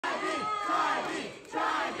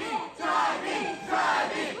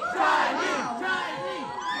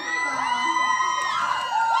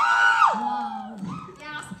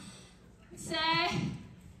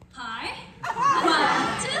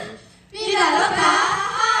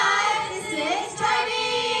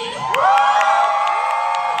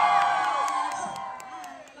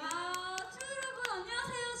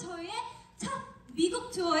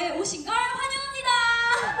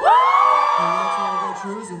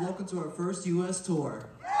welcome to our first US tour.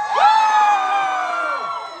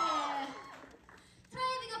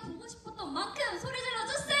 트라이비가 보고 싶었던 만큼 소리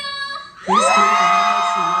질러주세요. Please scream how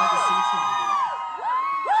much you want to see Trivy.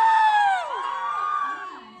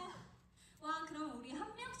 와, 그럼 우리 한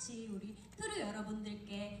명씩 우리 크루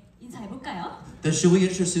여러분들께 인사해볼까요? Then should we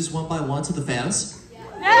introduce one by one to the fans?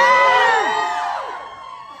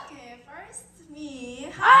 Okay, first me.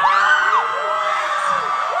 I'm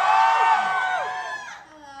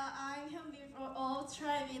Hyunbin from all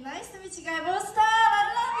Trivy. Nice to meet you guys, Boston. I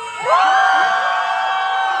love you.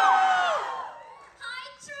 Hi,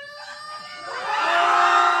 True.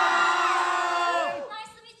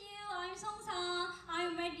 Nice to meet you. I'm Songsan.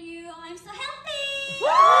 I'm with you. I'm so happy.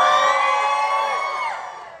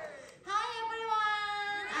 Hi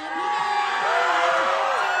everyone. I'm Miguel.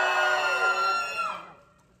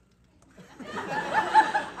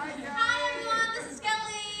 Hi everyone. This is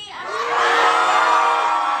Kelly.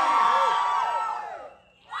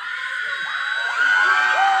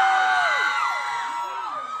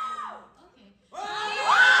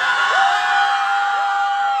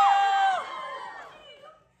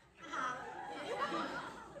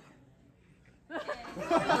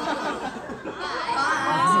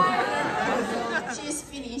 She's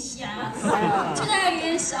finished. Yes.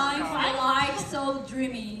 Today is I'm like so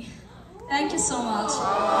dreamy. Thank you so much.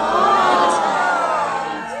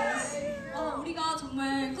 우리가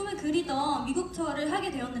정말 꿈을 그리던 미국 투어를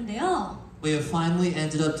하게 되었는데요. We have finally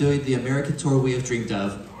ended up doing the American tour we have dreamed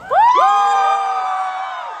of.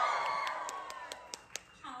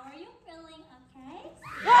 How are you feeling? Okay?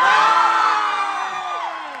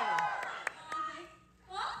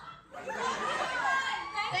 What?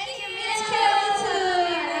 Thank you, Miss Miss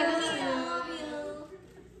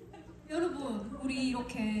여러분, 우리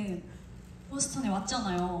이렇게 보스턴에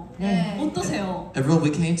왔잖아요. 네. 어떠세요? Everyone,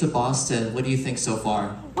 we came to Boston. What do you think so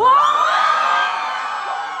far? Well,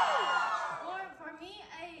 for me,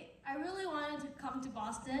 I really wanted to come to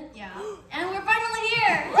Boston. Yeah. And we're finally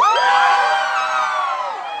here.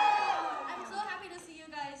 I'm so happy to see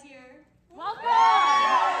you guys here. Welcome!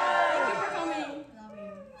 Thank you for coming. Love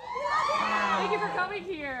you. Thank you for coming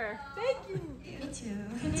here. Thank you. Me too.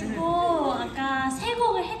 그리고 아까 세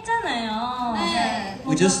곡을 했잖아요. 네.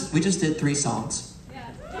 We just did 3 songs.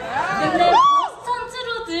 근데 보스턴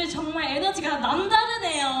트루들 정말 에너지가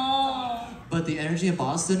남다르네요. But the energy in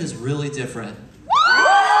Boston is really different.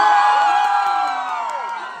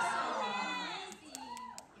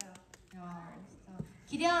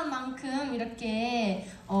 기대한 만큼 이렇게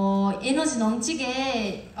에너지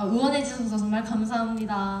넘치게 응원해 주셔서 정말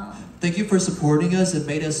감사합니다. Thank you for supporting us. It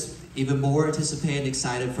made us even more anticipated and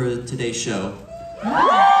excited for today's show. 좋아요.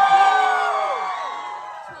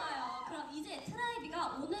 그럼 이제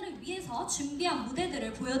트라이비가 오늘을 위해서 준비한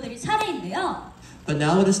무대들을 보여드릴 차례인데요. But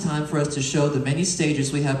now it is time for us to show the many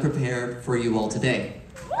stages we have prepared for you all today.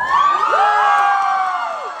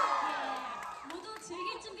 모두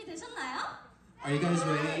즐길 준비 되셨나요? Are you guys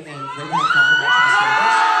ready and ready to have fun watching the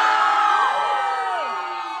stages?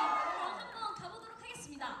 그럼 한번 가보도록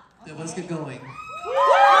하겠습니다. Then let's get going.